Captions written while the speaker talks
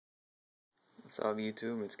What's up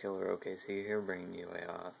YouTube, it's Killer OKC here, bringing you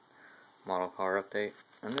a model car update.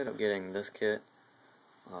 I ended up getting this kit.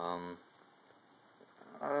 I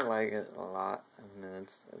like it a lot. I mean,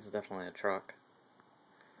 it's definitely a truck.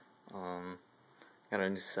 Got a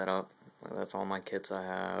new setup. That's all my kits I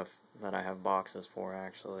have, that I have boxes for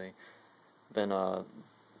actually. Been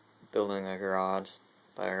building a garage,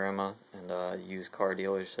 dirama, and a used car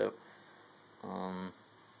dealership. You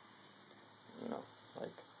know,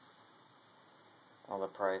 like all the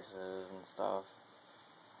prices and stuff,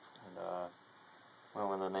 and went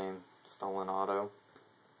with the name Stolen Auto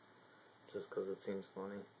just because it seems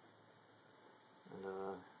funny. And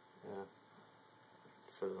yeah, it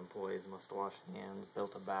says employees must wash hands,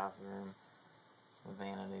 built a bathroom with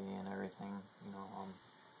vanity and everything, you know.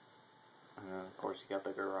 And then of course you got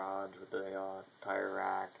the garage with the tire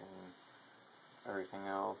rack and everything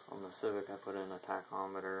else. On the Civic I put in a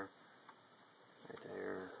tachometer right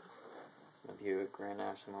there. The Buick Grand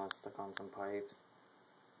National, I stuck on some pipes.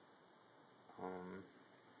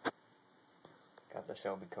 Got the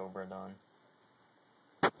Shelby Cobra done.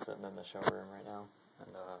 Sitting in the showroom right now.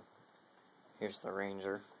 And here's the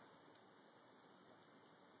Ranger.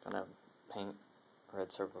 Gonna paint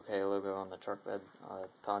Red Circle K logo on the truck bed,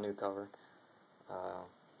 tonneau cover.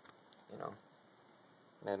 You know,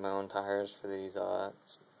 made my own tires for these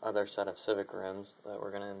other set of Civic rims that we're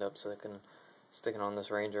gonna end up sticking on this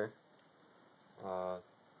Ranger.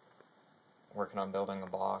 Working on building a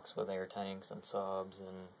box with air tanks and subs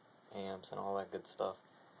and amps and all that good stuff.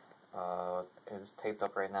 It's taped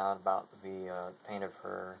up right now, about to be painted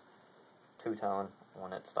for two-tone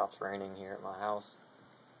when it stops raining here at my house.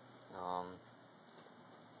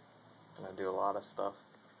 Gonna do a lot of stuff.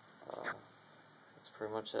 That's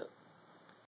pretty much it.